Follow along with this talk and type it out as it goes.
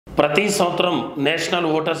ప్రతి సంవత్సరం national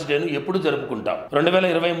voters డేను ఎప్పుడు జరుపుకుంటాం?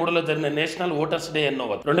 2023లో జరిగిన national voters day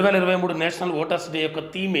ఎన్నోవది? 2023 national voters day యొక్క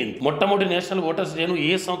థీమ్ ఏంటి? మొట్టమొదటి నేషనల్ ఓటర్స్ డేను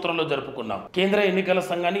ఏ సంవత్సరంలో జరుపుకున్నాం? కేంద్ర ఎన్నికల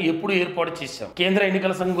సంఘాన్ని ఎప్పుడు ఏర్పాటు చేశాం? కేంద్ర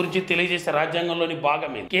ఎన్నికల సంఘం గురించి తెలియజేసే రాజ్యాంగంలోని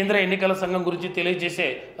భాగం ఏంటి? కేంద్ర ఎన్నికల సంఘం గురించి తెలియజేసే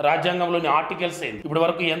రాజ్యాంగంలోని ఆర్టికల్స్ ఏంటి? ఇప్పటి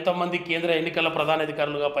వరకు ఎంతమంది కేంద్ర ఎన్నికల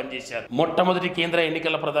ప్రధానాధికారులుగా పనిచేశారు? మొట్టమొదటి కేంద్ర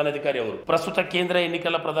ఎన్నికల ప్రధానాధికారి ఎవరు? ప్రస్తుత కేంద్ర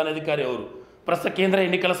ఎన్నికల ప్రధానాధికారి ఎవరు? ప్రస్తుత కేంద్ర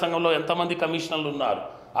ఎన్నికల సంఘంలో ఎంతమంది కమిషనర్లు ఉన్నారు?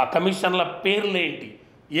 ఆ కమిషన్ల పేర్లు ఏంటి?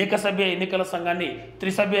 ఏకసభ్య ఎన్నికల సంఘాన్ని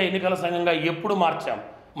త్రిసభ్య ఎన్నికల సంఘంగా ఎప్పుడు మార్చాం?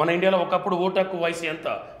 మన ఇండియాలో ఒకప్పుడు ఓటు హక్కు వయసు ఎంత,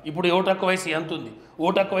 ఇప్పుడు ఓటు హక్కు వయసు ఎంత ఉంది?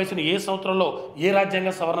 ఓటు హక్కు వయసును ఏ సంవత్సరంలో ఏ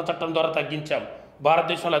రాజ్యాంగ సవరణ చట్టం ద్వారా తగ్గించాం?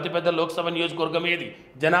 భారతదేశంలో అతిపెద్ద లోక్సభ నియోజకవర్గం ఏది?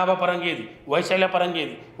 జనాభా పరంగా ఏది? వైశాల్య పరంగా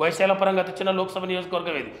ఏది? వైశాల్య పరంగా అతి చిన్న లోక్సభ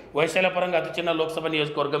నియోజకవర్గం ఏది? వైశాల్య పరంగా అతి చిన్న లోక్సభ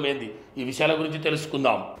నియోజకవర్గం ఏంది? ఈ విషయాల గురించి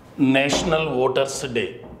తెలుసుకుందాం. నేషనల్ ఓటర్స్ డే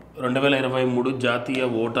 2023 జాతీయ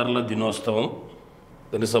ఓటర్ల దినోత్సవం.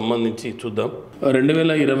 దానికి సంబంధించి చూద్దాం.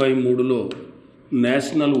 2023లో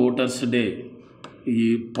నేషనల్ ఓటర్స్ డే ఈ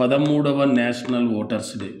 13వ నేషనల్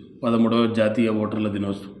ఓటర్స్ డే, 13వ జాతీయ ఓటర్ల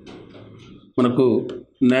దినోత్సవం. మనకు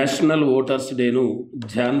నేషనల్ ఓటర్స్ డేను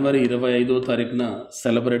జనవరి 25వ తారీఖున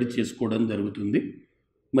సెలబ్రేట్ చేసుకోవడం జరుగుతుంది.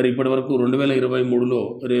 మరి ఇప్పటి వరకు 2023లో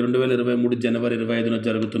 2023 జనవరి 25న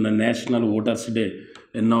జరుగుతున్న నేషనల్ ఓటర్స్ డే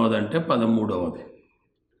ఎన్నవదంటే 13వది.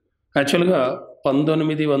 యాక్చువల్గా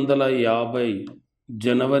 1950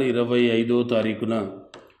 జనవరి 25వ తారీఖున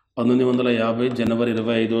 1950 జనవరి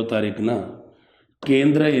 25వ తారీఖున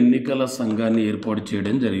కేంద్ర ఎన్నికల సంఘాన్ని ఏర్పాటు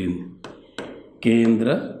చేయడం జరిగింది. కేంద్ర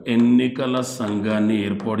ఎన్నికల సంఘాన్ని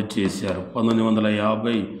ఏర్పాటు చేశారు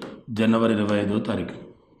 1950 జనవరి 25వ తారీఖు.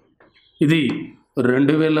 ఇది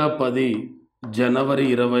 2010 జనవరి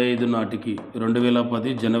 25 నాటికి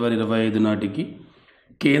 2010 జనవరి 25 నాటికి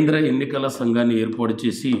కేంద్ర ఎన్నికల సంఘాన్ని ఏర్పాటు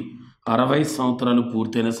చేసి 60 సంవత్సరాలు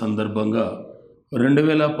పూర్తయిన సందర్భంగా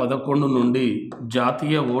 2011 నుండి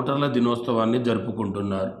జాతీయ ఓటర్ల దినోత్సవాన్ని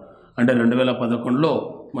జరుపుకుంటున్నారు. అంటే 2011లో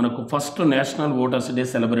మనకు first national voters day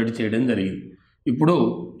celebrate చేయడం జరిగింది. ఇప్పుడు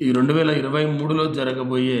ఈ 2023లో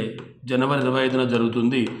జరగబోయే జనవరి 25న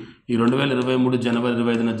జరుగుతుంది. ఈ 2023 జనవరి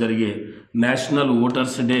 25న జరిగే national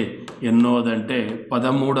voters day ఎన్నోదంటే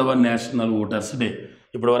 13వ national voters day.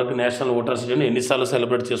 ఇప్పటి వరకు నేషనల్ ఓటర్స్ డేని ఎన్నిసార్లు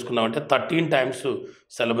సెలబ్రేట్ చేసుకున్నామంటే 13 టైమ్స్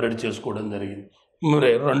సెలబ్రేట్ చేసుకోవడం జరిగింది. మరి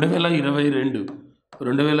 2022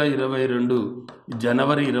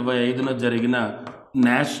 జనవరి 25న జరిగిన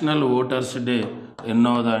national voters day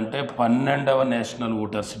ఎన్నోదంటే 12వ national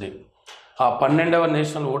voters day. ఆ 12వ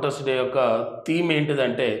నేషనల్ ఓటర్స్ డే యొక్క థీమ్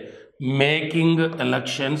ఏంటిదంటే making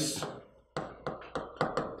elections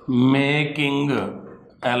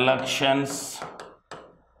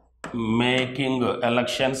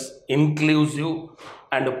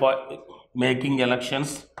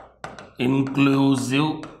inclusive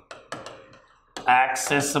and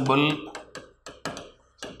accessible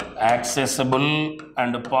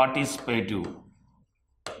and participative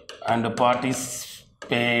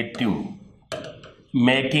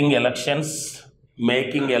making elections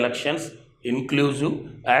inclusive,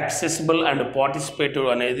 accessible and participative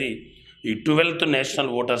అనేది ఈ 12th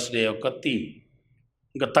నేషనల్ ఓటర్స్ డే యొక్క థీమ్.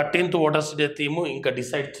 ఇంకా 13th ఓటర్స్ డే థీము ఇంకా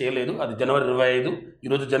decide చేయలేదు. అది జనవరి 25.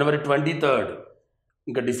 ఈరోజు జనవరి 23rd.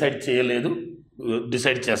 ఇంకా డిసైడ్ చేయలేదు,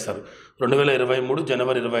 డిసైడ్ చేస్తారు 2023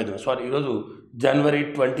 జనవరి 25. సారీ, ఈరోజు జనవరి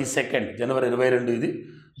 22, జనవరి 22. ఇది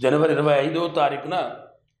జనవరి 25వ తారీఖున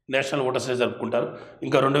నేషనల్ ఓటర్స్ డే జరుపుకుంటారు.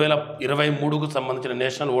 ఇంకా 2023కు సంబంధించిన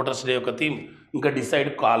నేషనల్ ఓటర్స్ డే యొక్క థీమ్ ఇంకా డిసైడ్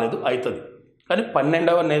కాలేదు, అవుతుంది. కానీ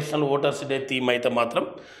 12వ నేషనల్ ఓటర్స్ డే థీమ్ అయితే మాత్రం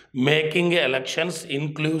making elections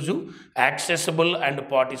inclusive, accessible and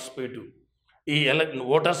participative. ఈ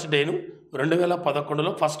voters డేను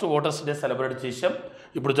 2011లో first voters day celebrate చేశాం.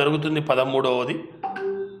 ఇప్పుడు జరుగుతుంది 13వది.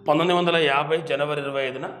 1950 జనవరి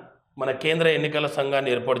 25న మన కేంద్ర ఎన్నికల సంఘాన్ని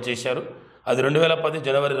ఏర్పాటు చేశారు. అది 2010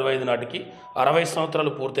 జనవరి 25 నాటికి 60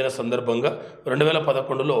 సంవత్సరాలు పూర్తయిన సందర్భంగా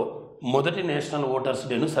 2011లో మొదటి నేషనల్ ఓటర్స్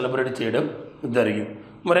డేను సెలబ్రేట్ చేయడం జరిగింది.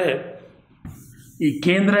 మరి ఈ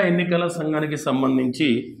కేంద్ర ఎన్నికల సంఘానికి సంబంధించి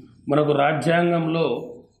మనకు రాజ్యాంగంలో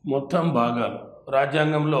మొత్తం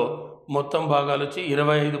భాగాలు వచ్చి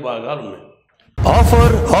 25 భాగాలు ఉన్నాయి.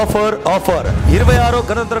 ఆఫర్ 26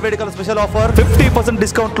 గణతంత్ర వేడుకల స్పెషల్ ఆఫర్ 50%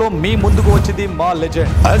 డిస్కౌంట్ లో మీ ముందుకు వచ్చింది మా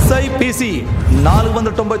లెజెండ్ SIPC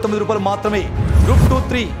 499 రూపాయలు మాత్రమే, గ్రూప్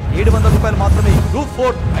 2-3 700 రూపాయలు మాత్రమే, గ్రూప్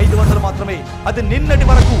 4 500 మాత్రమే. అది నిన్నటి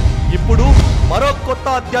వరకు. ఇప్పుడు మరో కొత్త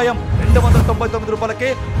అధ్యాయం 299 రూపాయలకే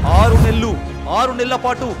 6 నెలల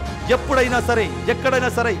పాటు ఎప్పుడైనా సరే, ఎక్కడైనా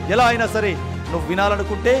సరే, ఎలా అయినా సరే నువ్వు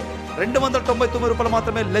వినాలనుకుంటే రూ. 299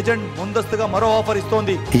 మాత్రమే లెజెండ్ ముందస్తుగా మరో ఆఫర్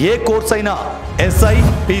ఇస్తోంది. ఏ కోర్స్ అయినా SI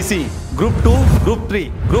PC group 2 group 3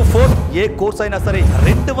 group 4 ఏ కోర్స్ అయినా సరే రూ.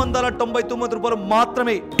 299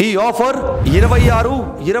 మాత్రమే. ఈ ఆఫర్ 26,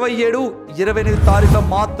 27, 28 తారీఖుల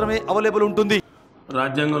మాత్రమే అవైలబుల్ ఉంటుంది.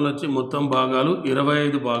 రాజ్యాంగంలో వచ్చి మొత్తం భాగాలు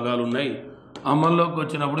 25 భాగాలు ఉన్నాయి. అమల్లోకి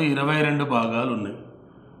వచ్చినప్పుడు 22 భాగాలు ఉన్నాయి.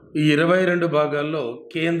 ఈ 22 భాగాల్లో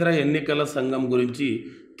కేంద్ర ఎన్నికల సంఘం గురించి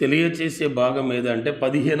తెలియచేసే భాగం ఏదంటే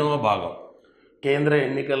 15వ భాగం. కేంద్ర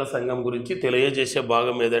ఎన్నికల సంఘం గురించి తెలియజేసే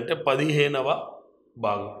భాగం ఏదంటే 15వ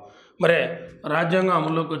భాగం. మరి రాజ్యాంగం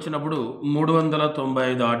అమల్లోకి వచ్చినప్పుడు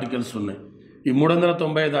 395 ఆర్టికల్స్ ఉన్నాయి. ఈ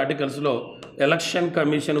 395 ఆర్టికల్స్లో ఎలక్షన్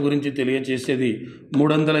కమిషన్ గురించి తెలియజేసేది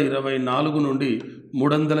 324 నుండి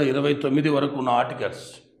 329 వరకు ఉన్న ఆర్టికల్స్,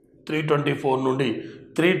 324 నుండి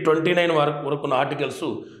 329 వరకు ఉన్న ఆర్టికల్స్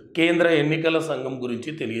కేంద్ర ఎన్నికల సంఘం గురించి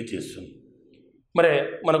తెలియజేస్తుంది. మరి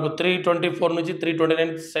మనకు 324 నుంచి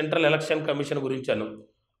 329 సెంట్రల్ ఎలక్షన్ కమిషన్ గురించి అన్నాం.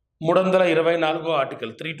 324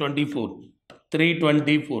 ఆర్టికల్ 324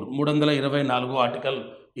 ఆర్టికల్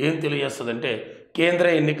ఏం తెలియజేస్తుందంటే కేంద్ర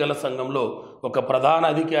ఎన్నికల సంఘంలో ఒక ప్రధాన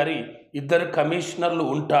అధికారి, 2 కమిషనర్లు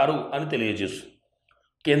ఉంటారు అని తెలియజేస్తుంది.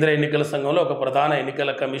 కేంద్ర ఎన్నికల సంఘంలో ఒక ప్రధాన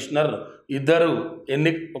ఎన్నికల కమిషనర్,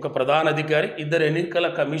 ఒక ప్రధాన అధికారి, 2 ఎన్నికల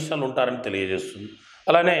కమిషనర్లు ఉంటారని తెలియజేస్తుంది.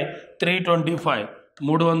 అలానే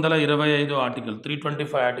 325 ఆర్టికల్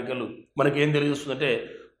 325 ఆర్టికల్ మనకేం తెలియజేస్తుందంటే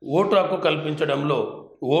ఓటు హక్కు కల్పించడంలో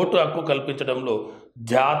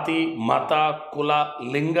జాతి, మత, కుల,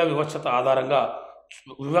 లింగ వివక్షత ఆధారంగా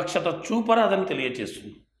వివక్షత చూపరాదని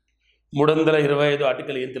తెలియజేస్తుంది. 325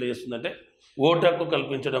 ఆర్టికల్ ఏం తెలియజేస్తుందంటే ఓటు హక్కు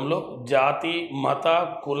కల్పించడంలో జాతి, మత,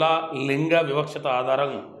 కుల, లింగ వివక్షత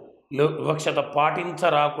ఆధారంగా వివక్షత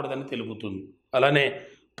పాటించరాకూడదని తెలుపుతుంది. అలానే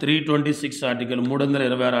 326 ఆర్టికల్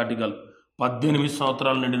 326 ఆర్టికల్ 18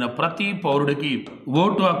 సంవత్సరాలు నిండిన ప్రతి పౌరుడికి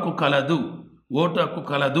ఓటు హక్కు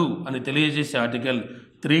కలదు అని తెలియజేసే ఆర్టికల్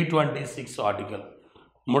 326 ఆర్టికల్.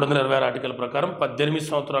 326 ఆర్టికల్ ప్రకారం 18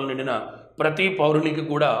 సంవత్సరాలు నిండిన ప్రతి పౌరునికి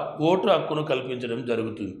కూడా ఓటు హక్కును కల్పించడం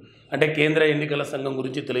జరుగుతుంది. అంటే కేంద్ర ఎన్నికల సంఘం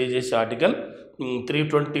గురించి తెలియజేసే ఆర్టికల్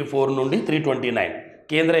 324 నుండి 329.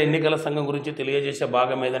 కేంద్ర ఎన్నికల సంఘం గురించి తెలియజేసే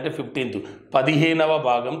భాగం ఏదంటే 15వ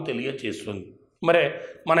భాగం తెలియజేస్తుంది. మరి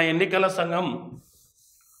మన ఎన్నికల సంఘం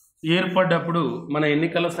ఏర్పడ్డప్పుడు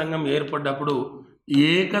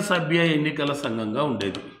ఏకసభ్య ఎన్నికల సంఘంగా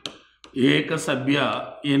ఉండేది. ఏకసభ్య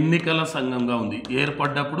ఎన్నికల సంఘంగా ఉంది.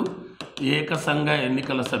 ఏర్పడ్డప్పుడు ఏకసంఘ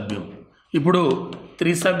ఎన్నికల సభ్యం. ఇప్పుడు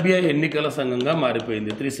త్రిసభ్య ఎన్నికల సంఘంగా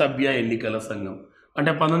మారిపోయింది. త్రిసభ్య ఎన్నికల సంఘం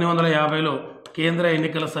అంటే 1950లో కేంద్ర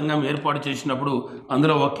ఎన్నికల సంఘం ఏర్పాటు చేసినప్పుడు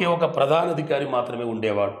అందులో ఒకే ఒక ప్రధాన అధికారి మాత్రమే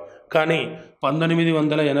ఉండేవాడు. కానీ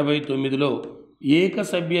 1989లో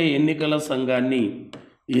ఏకసభ్య ఎన్నికల సంఘాన్ని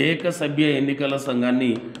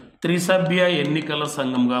త్రిసభ్య ఎన్నికల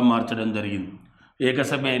సంఘంగా మార్చడం జరిగింది.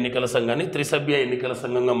 ఏకసభ్య ఎన్నికల సంఘాన్ని త్రిసభ్య ఎన్నికల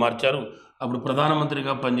సంఘంగా మార్చారు. అప్పుడు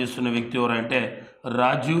ప్రధానమంత్రిగా పనిచేస్తున్న వ్యక్తి ఎవరంటే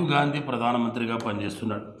రాజీవ్ గాంధీ ప్రధానమంత్రిగా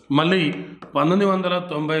పనిచేస్తున్నాడు. మళ్ళీ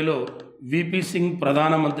 1990లో VP సింగ్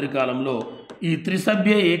ప్రధానమంత్రి కాలంలో ఈ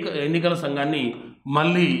త్రిసభ్య ఎన్నికల సంఘాన్ని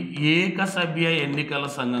మళ్ళీ ఏకసభ్య ఎన్నికల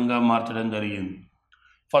సంఘంగా మార్చడం జరిగింది.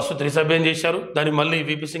 ఫస్ట్ త్రిసభ్యం చేశారు, దాన్ని మళ్ళీ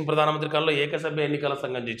VP సింగ్ ప్రధానమంత్రి కాలంలో ఏకసభ్య ఎన్నికల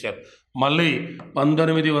సంఘం చేశారు. మళ్ళీ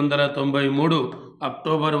 1993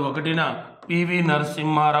 అక్టోబర్ 1న PV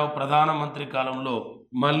నరసింహారావు ప్రధానమంత్రి కాలంలో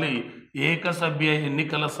మళ్ళీ ఏకసభ్య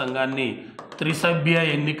ఎన్నికల సంఘాన్ని త్రిసభ్య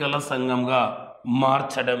ఎన్నికల సంఘంగా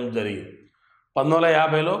మార్చడం జరిగింది.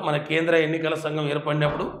 1950లో మన కేంద్ర ఎన్నికల సంఘం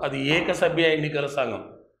ఏర్పడినప్పుడు అది ఏకసభ్య ఎన్నికల సంఘం.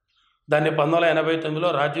 దాన్ని 1989లో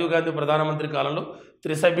రాజీవ్ గాంధీ ప్రధానమంత్రి కాలంలో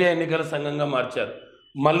త్రిసభ్య ఎన్నికల సంఘంగా మార్చారు.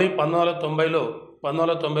 మళ్ళీ 1990లో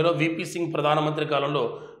VP సింగ్ ప్రధానమంత్రి కాలంలో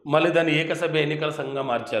మళ్ళీ దాన్ని ఏకసభ్య ఎన్నికల సంఘంగా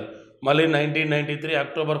మార్చారు. మళ్ళీ 1993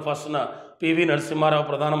 అక్టోబర్ 1న PV నరసింహారావు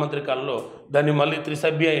ప్రధానమంత్రి కాలంలో దాన్ని మళ్ళీ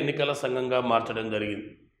త్రిసభ్య ఎన్నికల సంఘంగా మార్చడం జరిగింది.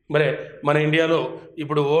 మరి మన ఇండియాలో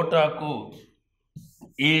ఇప్పుడు ఓటు హక్కు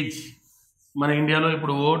ఏజ్ 18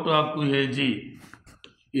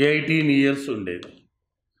 ఇయర్స్ ఉండేది.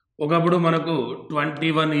 ఒకప్పుడు మనకు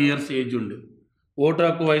 21 ఇయర్స్ ఏజ్ ఉండేది. ఓటు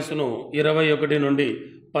హక్కు వయసును 21 నుండి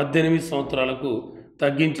 18 సంవత్సరాలకు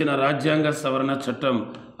తగ్గించిన రాజ్యాంగ సవరణ చట్టం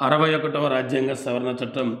 61వ రాజ్యాంగ సవరణ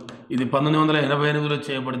చట్టం. ఇది 1988లో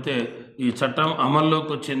చేయబడితే ఈ చట్టం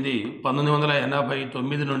అమల్లోకి వచ్చింది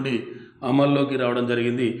 1989 నుండి అమల్లోకి రావడం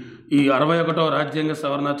జరిగింది. ఈ 61వ రాజ్యాంగ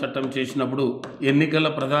సవరణ చట్టం చేసినప్పుడు ఎన్నికల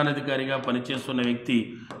ప్రధానాధికారిగా పనిచేస్తున్న వ్యక్తి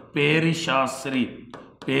పేరి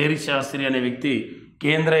శాస్త్రి అనే వ్యక్తి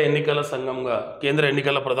కేంద్ర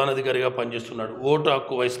ఎన్నికల ప్రధానాధికారిగా పనిచేస్తున్నాడు ఓటు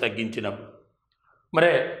హక్కు వయసు తగ్గించినప్పుడు.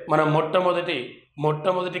 మరే మన మొట్టమొదటి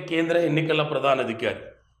కేంద్ర ఎన్నికల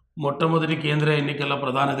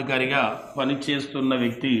ప్రధానాధికారిగా పనిచేసిన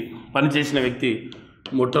వ్యక్తి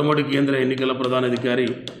మొట్టమొదటి కేంద్ర ఎన్నికల ప్రధానాధికారి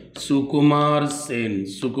సుకుమార్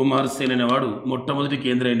సేన్ అనేవాడు మొట్టమొదటి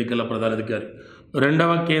కేంద్ర ఎన్నికల ప్రధానాధికారి.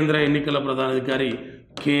 రెండవ కేంద్ర ఎన్నికల ప్రధానాధికారి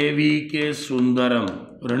కేవీకే సుందరం.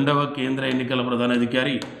 రెండవ కేంద్ర ఎన్నికల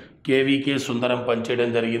ప్రధానాధికారి కేవీకే సుందరం పనిచేయడం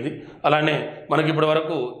జరిగింది. అలానే మనకి ఇప్పటి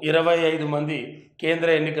వరకు 25 మంది కేంద్ర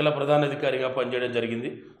ఎన్నికల ప్రధానాధికారిగా పనిచేయడం జరిగింది.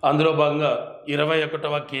 అందులో భాగంగా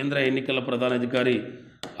 21వ కేంద్ర ఎన్నికల ప్రధానాధికారి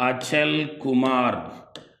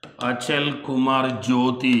అచల్ కుమార్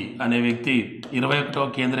జ్యోతి అనే వ్యక్తి 21వ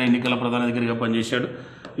కేంద్ర ఎన్నికల ప్రధానాధికారిగా పనిచేశాడు.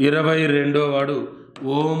 22వ వాడు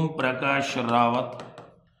ఓం ప్రకాష్ రావత్.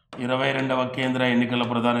 22వ కేంద్ర ఎన్నికల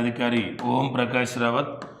ప్రధానాధికారి ఓం ప్రకాష్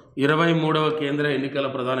రావత్. 23వ కేంద్ర ఎన్నికల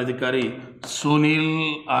ప్రధానాధికారి సునీల్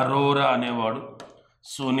అరోరా అనేవాడు.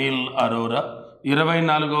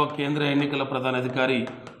 24వ కేంద్ర ఎన్నికల ప్రధానాధికారి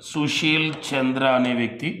సుశీల్ చంద్ర అనే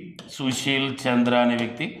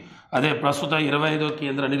వ్యక్తి. అదే ప్రస్తుత 25వ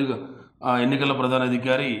కేంద్ర ఎన్నికల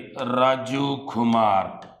ప్రధానాధికారి రాజీవ్ కుమార్.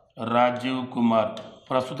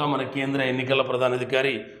 ప్రస్తుతం మన కేంద్ర ఎన్నికల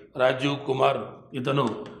ప్రధానాధికారి రాజీవ్ కుమార్. ఇతను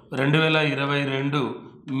 2022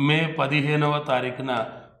 మే 15వ తారీఖున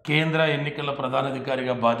కేంద్ర ఎన్నికల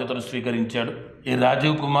ప్రధానాధికారిగా బాధ్యతలు స్వీకరించాడు. ఈ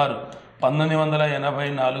Rajiv Kumar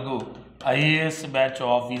 1984 IAS batch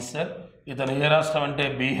officer. ఇతను ఏ రాష్ట్రం అంటే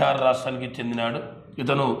బీహార్ రాష్ట్రానికి చెందినాడు.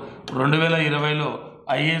 ఇతను 2020లో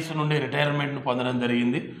ఐఏఎస్ నుండి రిటైర్మెంట్ను పొందడం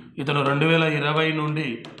జరిగింది. ఇతను 2020 నుండి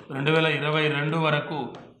 2022 వరకు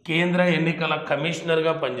కేంద్ర ఎన్నికల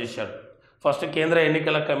కమిషనర్గా పనిచేశాడు. ఫస్ట్ కేంద్ర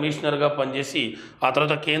ఎన్నికల కమిషనర్గా పనిచేసి ఆ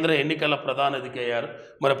తర్వాత కేంద్ర ఎన్నికల ప్రధానాధికారి అయ్యారు.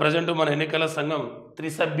 మరి ప్రజెంట్ మన ఎన్నికల సంఘం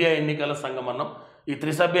త్రిసభ్య ఎన్నికల సంఘం అన్నాం. ఈ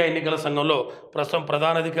త్రిసభ్య ఎన్నికల సంఘంలో ప్రస్తుతం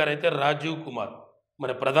ప్రధానాధికారి అయితే రాజీవ్ కుమార్.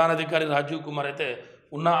 మరి ప్రధానాధికారి రాజీవ్ కుమార్ అయితే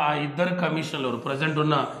ఉన్న ఆ ఇద్దరు కమిషనర్లు ప్రజెంట్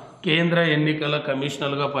ఉన్న కేంద్ర ఎన్నికల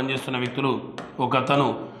కమిషనర్గా పనిచేస్తున్న వ్యక్తులు ఒకతను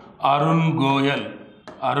అరుణ్ గోయల్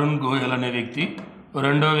అనే వ్యక్తి.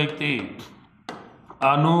 రెండో వ్యక్తి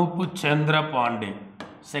అనూప్ చంద్ర పాండే.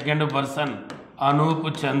 సెకండ్ పర్సన్ అనూప్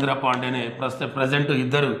చంద్ర పాండేనే ప్రజెంట్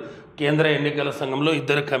ఇద్దరు కేంద్ర ఎన్నికల సంఘంలో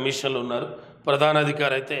ఇద్దరు కమిషనర్లు ఉన్నారు.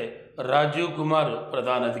 ప్రధానాధికారి అయితే రాజీవ్ కుమార్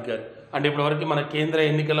ప్రధానాధికారి. అంటే ఇప్పటివరకు మన కేంద్ర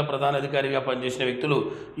ఎన్నికల ప్రధానాధికారిగా పనిచేసిన వ్యక్తులు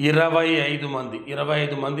 25 మంది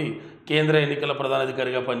కేంద్ర ఎన్నికల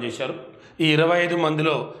ప్రధానాధికారిగా పనిచేశారు. ఈ 25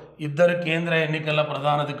 మందిలో ఇద్దరు కేంద్ర ఎన్నికల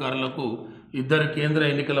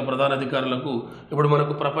ప్రధానాధికారులకు ఇప్పుడు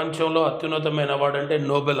మనకు ప్రపంచంలో అత్యున్నతమైన అవార్డు అంటే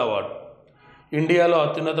నోబెల్ అవార్డు, ఇండియాలో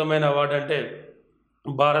అత్యున్నతమైన అవార్డు అంటే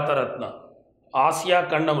భారతరత్న, ఆసియా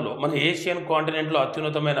ఖండంలో మన ఏషియన్ కాంటినెంట్లో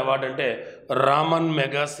అత్యున్నతమైన అవార్డు అంటే రామన్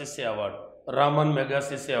మెగాసెసే అవార్డు.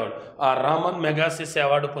 ఆ రామన్ మెగాసెసే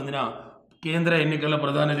అవార్డు పొందిన కేంద్ర ఎన్నికల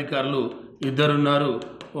ప్రధానాధికారులు ఇద్దరున్నారు.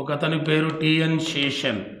 ఒకతని పేరు టిఎన్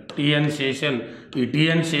శేషన్. ఈ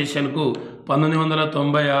టిఎన్ శేషన్కు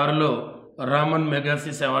 1996లో రామన్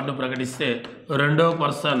మెగాసెసే అవార్డు ప్రకటిస్తే రెండో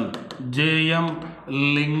పర్సన్ జేఎం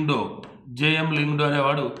లింగ్డో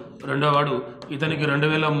అనేవాడు రెండోవాడు. ఇతనికి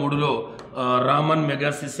 2003లో రామన్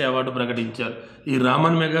మెగాసెసే అవార్డు ప్రకటించారు. ఈ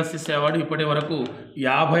రామన్ మెగాసెసే అవార్డు ఇప్పటి వరకు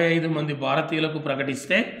 55 మంది భారతీయులకు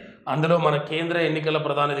ప్రకటిస్తే అందులో మన కేంద్ర ఎన్నికల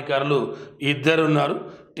ప్రధానాధికారులు ఇద్దరున్నారు.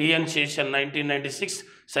 TN Seshan 1996,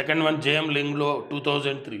 second one JM Lyngdoh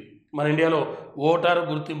 2003. మన ఇండియాలో ఓటరు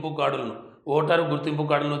గుర్తింపు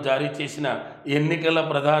కార్డులను జారీ చేసిన ఎన్నికల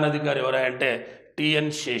ప్రధానాధికారి ఎవరంటే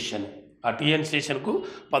టిఎన్ శేషన్. ఆ టిఎన్ శేషన్కు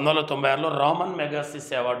 1996లో రామన్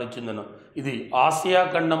మెగాసెసే అవార్డు వచ్చిందను. ఇది ఆసియా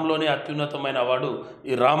ఖండంలోనే అత్యున్నతమైన అవార్డు.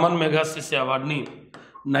 ఈ రామన్ మెగాసెసే అవార్డుని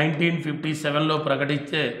 1957లో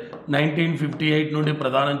ప్రకటిస్తే 1958 నుండి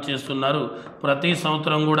ప్రదానం చేస్తున్నారు. ప్రతి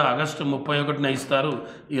సంవత్సరం కూడా ఆగస్టు 31న ఇస్తారు.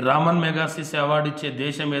 ఈ రామన్ మెగాసెసే అవార్డు ఇచ్చే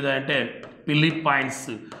దేశం ఏదంటే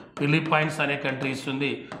ఫిలిప్పైన్స్ అనే కంట్రీ ఇస్తుంది.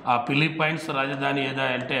 ఆ ఫిలిప్పైన్స్ రాజధాని ఏదా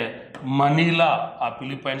అంటే మనీలా, ఆ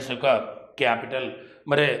ఫిలిప్పైన్స్ యొక్క క్యాపిటల్.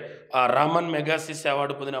 మరి ఆ రామన్ మెగాసెసే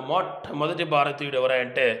అవార్డు పొందిన మొట్టమొదటి భారతీయుడు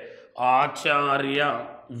ఎవరంటే ఆచార్య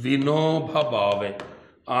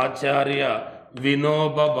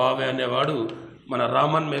వినోబా భావే అనేవాడు మన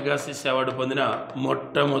రామన్ మెగాసెసే అవార్డు పొందిన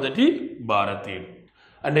మొట్టమొదటి భారతీయుడు.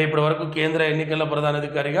 అంటే ఇప్పటి వరకు కేంద్ర ఎన్నికల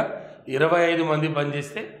ప్రధానాధికారిగా 25 మంది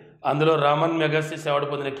పనిచేస్తే అందులో రామన్ మెగాసెసే అవార్డు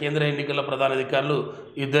పొందిన కేంద్ర ఎన్నికల ప్రధానాధికారులు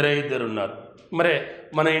ఇద్దరు ఉన్నారు. మరి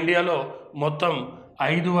మన ఇండియాలో మొత్తం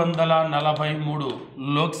 543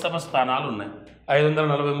 లోక్సభ స్థానాలు ఉన్నాయి.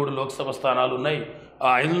 543 లోక్సభ స్థానాలు ఉన్నాయి. ఆ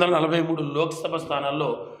 543 లోక్సభ స్థానాల్లో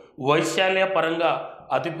వైశాల్య పరంగా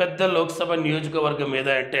అతిపెద్ద లోక్సభ నియోజకవర్గం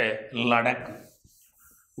ఏదంటే లడఖ్.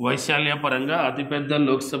 వైశాల్య పరంగా అతిపెద్ద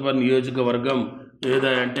లోక్సభ నియోజకవర్గం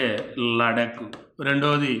ఏదంటే లడఖ్.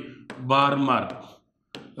 రెండోది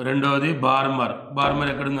బార్మర్. బార్మర్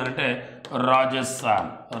ఎక్కడుందంటే రాజస్థాన్.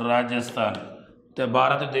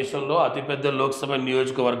 భారతదేశంలో అతిపెద్ద లోక్సభ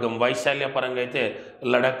నియోజకవర్గం వైశాల్య పరంగా అయితే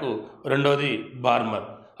లడఖ్, రెండోది బార్మర్.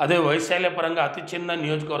 అదే వైశాల్య పరంగా అతి చిన్న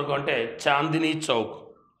నియోజకవర్గం అంటే చాందినీ చౌక్.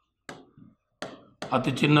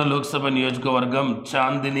 అతి చిన్న లోక్సభ నియోజకవర్గం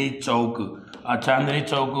చాందినీ చౌక్. ఆ చాందినీ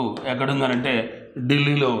చౌక్ ఎక్కడుందనంటే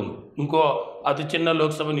ఢిల్లీలో ఉంది. ఇంకో అతి చిన్న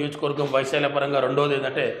లోక్సభ నియోజకవర్గం వైశాల్య పరంగా రెండోది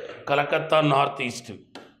ఏంటంటే Calcutta north east.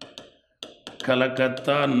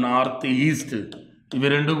 Calcutta north east. ఇవి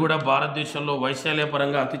రెండు కూడా భారతదేశంలో వైశాల్య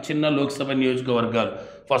పరంగా అతి చిన్న లోక్సభ నియోజకవర్గాలు.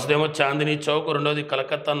 ఫస్ట్ ఏమో చాందినీ చౌక్, రెండోది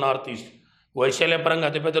కలకత్తా నార్త్ ఈస్ట్. వైశాల్య పరంగా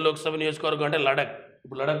అతిపెద్ద లోక్సభ నియోజకవర్గం అంటే లడఖ్.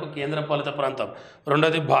 ఇప్పుడు లడఖ్ కేంద్రపాలిత ప్రాంతం.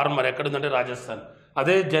 రెండోది బార్మర్, ఎక్కడుందంటే రాజస్థాన్.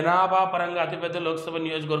 అదే జనాభా పరంగా అతిపెద్ద లోక్సభ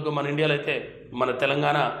నియోజకవర్గం మన ఇండియాలో అయితే మన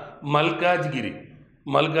తెలంగాణ మల్కాజ్గిరి.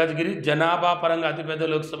 మల్కాజ్గిరి జనాభా పరంగా అతిపెద్ద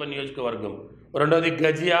లోక్సభ నియోజకవర్గం. రెండోది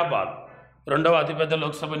గజియాబాద్. రెండవ అతిపెద్ద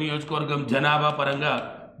లోక్సభ నియోజకవర్గం జనాభా పరంగా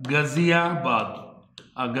గజియాబాద్.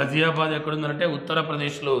 ఆ గజియాబాద్ ఎక్కడుందంటే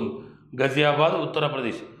ఉత్తరప్రదేశ్లో ఉంది. గజియాబాద్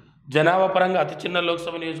ఉత్తరప్రదేశ్. జనాభా పరంగా అతి చిన్న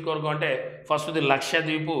లోక్సభ నియోజకవర్గం అంటే ఫస్ట్ది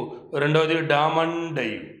లక్షద్వీపు, రెండవది డామన్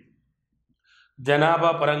డైవ్.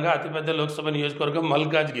 జనాభా పరంగా అతిపెద్ద లోక్సభ నియోజకవర్గం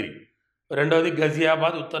మల్కాజ్గిరి, రెండవది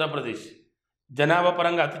గజియాబాద్ ఉత్తరప్రదేశ్. జనాభా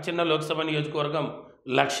పరంగా అతి చిన్న లోక్సభ నియోజకవర్గం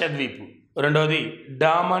లక్షద్వీపు, రెండవది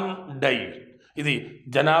డామన్ డైవ్. ఇది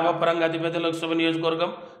జనాభా పరంగా అతిపెద్ద లోక్సభ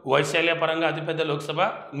నియోజకవర్గం, వైశాల్య పరంగా అతిపెద్ద లోక్సభ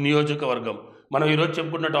నియోజకవర్గం. మనం ఈరోజు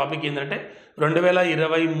చెప్పుకున్న టాపిక్ ఏంటంటే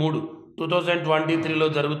 2023లో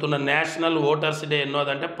జరుగుతున్న నేషనల్ ఓటర్స్ డే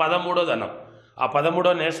ఎన్నోదంటే 13వ అన్నాం. ఆ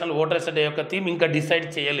 13వ నేషనల్ ఓటర్స్ డే యొక్క థీమ్ ఇంకా డిసైడ్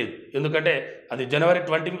చేయలేదు. ఎందుకంటే అది జనవరి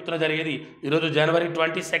 25న జరిగేది, ఈరోజు జనవరి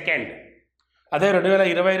 22. అదే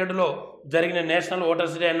 2022లో జరిగిన నేషనల్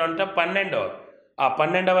ఓటర్స్ డే ఎన్నో అంటే 12వ. ఆ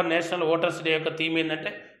 12వ నేషనల్ ఓటర్స్ డే యొక్క థీమ్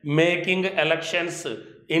ఏంటంటే making elections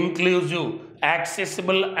inclusive,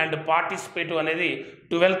 accessible and participative అనేది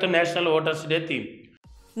 12th national voters day theme.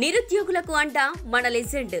 నిరుద్యోగులకు అంట మన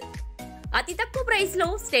లెజెండ్. అతి తక్కువ ప్రైస్ లో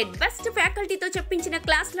స్టేట్ బెస్ట్ ఫ్యాకల్టీతో చెప్పించిన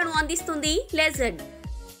క్లాసులను అందిస్తుంది legend.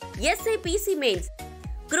 SAPC mains,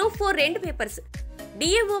 group 4 2 papers,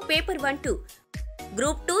 DAO paper 1-2,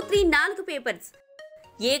 group 2-3 4 papers.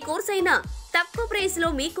 ఏ కోర్స్ అయినా తక్కువ ప్రైస్ లో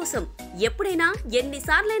మీకోసం ఎప్పుడైనా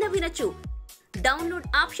ఎన్నిసార్లైనా వినొచ్చు. డౌన్లోడ్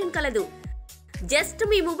ఆప్షన్ కలదు. జస్ట్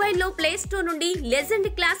మీ మొబైల్లో ప్లే స్టోర్ నుండి లెజెండ్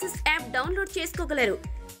క్లాసెస్ యాప్ డౌన్లోడ్ చేసుకోగలరు.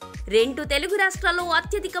 2 తెలుగు రాష్ట్రాల్లో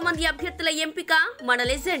అత్యధిక మంది అభ్యర్థుల ఎంపిక మన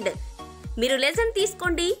లెజెండ్. మీరు లెజెండ్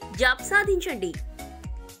తీసుకోండి, జాబ్ సాధించండి.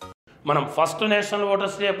 మనం ఫస్ట్ నేషనల్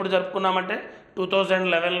ఓటర్స్ డే ఎప్పుడు జరుపుకున్నామంటే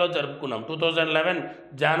 2011లో జరుపుకున్నాం. 2011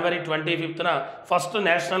 జనవరి 25న ఫస్ట్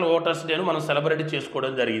నేషనల్ ఓటర్స్ డేను మనం సెలబ్రేట్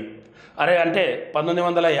చేసుకోవడం జరిగింది. అరే అంటే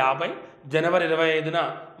 1950 జనవరి 25న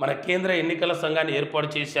మన కేంద్ర ఎన్నికల సంఘాన్ని ఏర్పాటు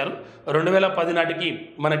చేశారు. 2010 నాటికి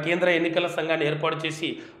మన కేంద్ర ఎన్నికల సంఘాన్ని ఏర్పాటు చేసి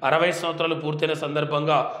 60 సంవత్సరాలు పూర్తయిన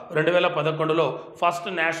సందర్భంగా 2011లో ఫస్ట్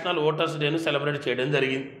నేషనల్ ఓటర్స్ డేను సెలబ్రేట్ చేయడం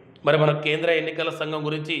జరిగింది. మరి మన కేంద్ర ఎన్నికల సంఘం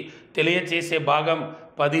గురించి తెలియచేసే భాగం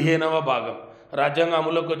 15వ భాగం. రాజ్యాంగం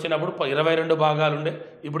అమలులోకి వచ్చినప్పుడు 22 భాగాలు ఉండే,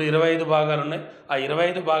 ఇప్పుడు 25 భాగాలు ఉన్నాయి. ఆ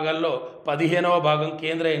 25 భాగాల్లో 15వ భాగం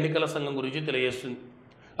కేంద్ర ఎన్నికల సంఘం గురించి తెలియజేస్తుంది.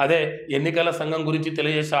 అదే ఎన్నికల సంఘం గురించి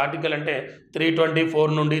తెలియజేసే ఆర్టికల్ అంటే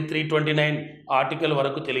 324 నుండి 329 ఆర్టికల్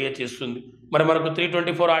వరకు తెలియజేస్తుంది. మరి మనకు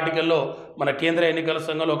 324 ఆర్టికల్లో మన కేంద్ర ఎన్నికల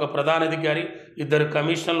సంఘంలో ఒక ప్రధానాధికారి, 2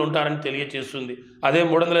 కమిషనర్లు ఉంటారని తెలియజేస్తుంది. అదే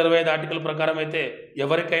 325 ఆర్టికల్ ప్రకారం అయితే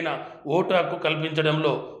ఎవరికైనా ఓటు హక్కు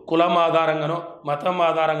కల్పించడంలో కులం ఆధారంగానో, మతం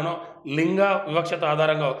ఆధారంగానో, లింగ వివక్షత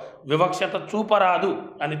ఆధారంగా వివక్షత చూపరాదు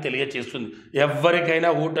అని తెలియజేస్తుంది. ఎవరికైనా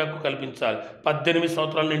ఓటు హక్కు కల్పించాలి. 18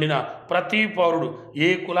 సంవత్సరాలు నిండిన ప్రతి పౌరుడు, ఏ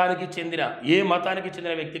కులానికి చెందిన, ఏ మతానికి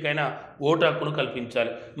చెందిన వ్యక్తికైనా ఓటు హక్కును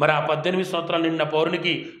కల్పించాలి. మరి ఆ 18 సంవత్సరాలు నిండిన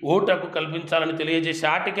పౌరునికి ఓటు హక్కు కల్పించాలని తెలియజేసే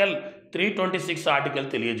ఆర్టికల్ 326 ఆర్టికల్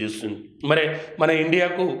తెలియజేస్తుంది. మరి మన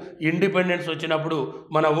ఇండియాకు ఇండిపెండెన్స్ వచ్చినప్పుడు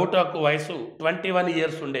మన ఓటు హక్కు వయసు 21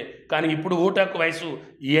 ఇయర్స్ ఉండే, కానీ ఇప్పుడు ఓటు హక్కు వయసు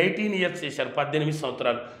 18 ఇయర్స్ చేశారు, 18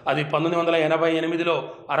 సంవత్సరాలు. అది 1988లో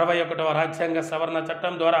 61వ రాజ్యాంగ సవరణ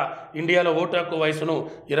చట్టం ద్వారా ఇండియాలో ఓటు హక్కు వయసును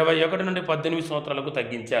 21 నుండి 18 సంవత్సరాలకు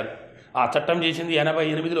తగ్గించారు. ఆ చట్టం చేసింది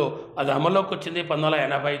 88లో, అది అమల్లోకి వచ్చింది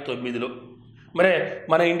 1989లో. మరి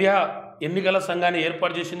మన ఇండియా ఎన్నికల సంఘాన్ని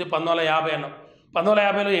ఏర్పాటు చేసింది 1950 అన్నాం.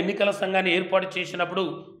 1950లో ఎన్నికల సంఘాన్ని ఏర్పాటు చేసినప్పుడు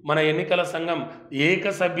మన ఎన్నికల సంఘం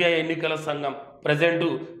ఏకసభ్య ఎన్నికల సంఘం, ప్రజెంటు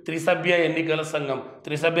త్రిసభ్య ఎన్నికల సంఘం.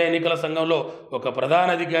 త్రిసభ్య ఎన్నికల సంఘంలో ఒక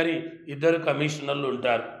ప్రధానాధికారి, 2 కమిషనర్లు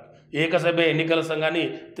ఉంటారు. ఏకసభ్య ఎన్నికల సంఘాన్ని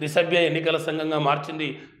త్రిసభ్య ఎన్నికల సంఘంగా మార్చింది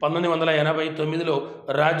 1989లో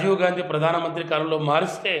రాజీవ్ గాంధీ ప్రధానమంత్రి కాలంలో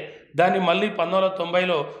మారిస్తే, దాన్ని మళ్ళీ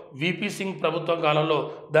 1990లో విపి సింగ్ ప్రభుత్వం కాలంలో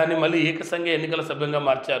దాన్ని మళ్ళీ ఏకసంఘ్య ఎన్నికల సభ్యంగా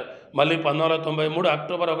మార్చారు. మళ్ళీ 1993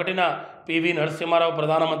 అక్టోబర్ 1న పివి నరసింహారావు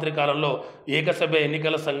ప్రధానమంత్రి కాలంలో ఏకసభ్య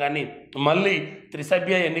ఎన్నికల సంఘాన్ని మళ్ళీ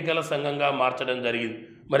త్రిసభ్య ఎన్నికల సంఘంగా మార్చడం జరిగింది.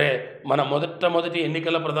 మరి మన మొదటి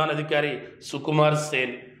ఎన్నికల ప్రధానాధికారి సుకుమార్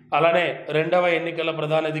సేన్, అలానే రెండవ ఎన్నికల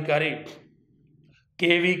ప్రధానాధికారి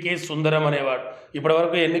కేవీకే సుందరం అనేవాడు.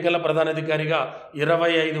 ఇప్పటివరకు ఎన్నికల ప్రధానాధికారిగా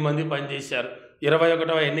 25 మంది పనిచేశారు.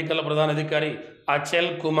 21వ ఎన్నికల ప్రధానాధికారి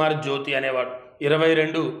అచల్ కుమార్ జ్యోతి అనేవాడు.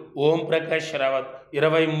 22 ఓం ప్రకాష్ రావత్,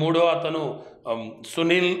 23 అతను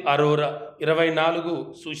సునీల్ అరోరా, 24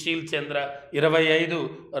 సుశీల్ చంద్ర, 25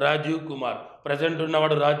 రాజీవ్ కుమార్. ప్రజెంట్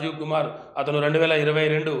ఉన్నవాడు రాజీవ్ కుమార్. అతను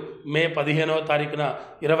 2022 మే 15వ తారీఖున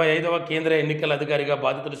 25వ కేంద్ర ఎన్నికల అధికారిగా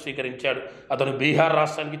బాధ్యతలు స్వీకరించాడు. అతను బీహార్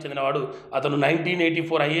రాష్ట్రానికి చెందినవాడు. అతను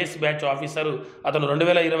 1984 ఐఏఎస్ బ్యాచ్ ఆఫీసరు. అతను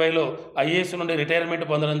 2020లో ఐఏఎస్ నుండి రిటైర్మెంట్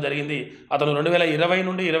పొందడం జరిగింది. అతను 2020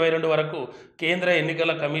 నుండి 22 వరకు కేంద్ర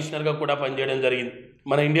ఎన్నికల కమిషనర్గా కూడా పనిచేయడం జరిగింది.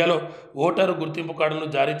 మన ఇండియాలో ఓటరు గుర్తింపు కార్డును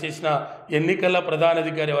జారీ చేసిన ఎన్నికల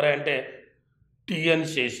ప్రధానాధికారి ఎవరంటే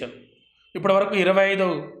టిఎన్ శేషన్. ఇప్పటి వరకు 25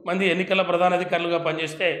 మంది ఎన్నికల ప్రధానాధికారులుగా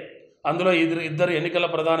పనిచేస్తే అందులో ఇద్దరు ఎన్నికల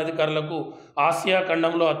ప్రధానాధికారులకు ఆసియా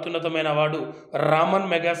ఖండంలో అత్యున్నతమైన అవార్డు రామన్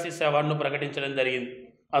మెగాసిస్ అవార్డును ప్రకటించడం జరిగింది.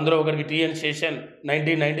 అందులో ఒకరికి టిఎన్ శేషన్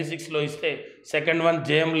 1996లో ఇస్తే, సెకండ్ వన్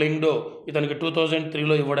జేఎం లింగ్డో ఇతనికి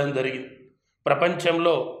 2003లో ఇవ్వడం జరిగింది.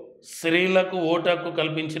 ప్రపంచంలో స్త్రీలకు ఓటు హక్కు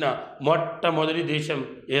కల్పించిన మొట్టమొదటి దేశం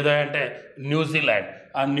ఏదంటే న్యూజిలాండ్.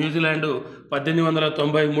 ఆ న్యూజిలాండ్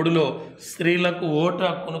 1893లో స్త్రీలకు ఓటు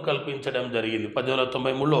హక్కును కల్పించడం జరిగింది.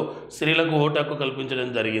 1893లో స్త్రీలకు ఓటు హక్కు కల్పించడం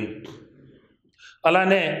జరిగింది.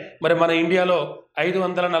 అలానే మరి మన ఇండియాలో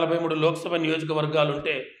 543 లోక్సభ నియోజకవర్గాలు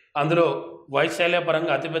ఉంటే అందులో వైశాల్య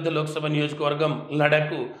పరంగా అతిపెద్ద లోక్సభ నియోజకవర్గం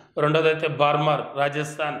లడఖ్, రెండోదైతే బార్మర్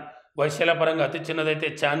రాజస్థాన్, వైశాల్య పరంగా అతి చిన్నదైతే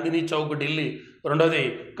చాందినీ చౌక్ ఢిల్లీ, రెండోది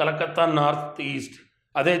కలకత్తా నార్త్ ఈస్ట్.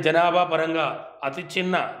 అదే జనాభా పరంగా అతి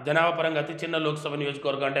చిన్న లోక్సభ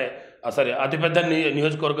నియోజకవర్గం అంటే అతిపెద్ద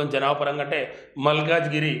నియోజకవర్గం జనాభా పరంగా అంటే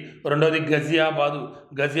మల్కాజ్గిరి, రెండోది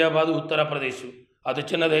గజియాబాదు ఉత్తరప్రదేశ్. అతి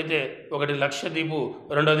చిన్నదైతే ఒకటి లక్షద్వీపు,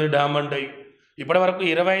 రెండోది డామండై. ఇప్పటి వరకు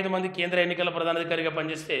 25 మంది కేంద్ర ఎన్నికల ప్రధానాధికారిగా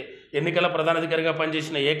పనిచేస్తే ఎన్నికల ప్రధానాధికారిగా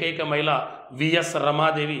పనిచేసిన ఏకైక మహిళ విఎస్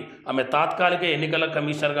రమాదేవి. ఆమె తాత్కాలిక ఎన్నికల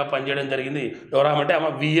కమిషనర్గా పనిచేయడం జరిగింది. ఎవరామంటే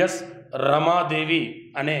ఆమె విఎస్ రమాదేవి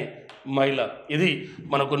అనే మహిళ. ఇది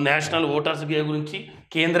మనకు నేషనల్ ఓటర్స్ డే గురించి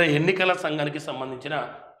కేంద్ర ఎన్నికల సంఘానికి సంబంధించిన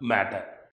మ్యాటర్.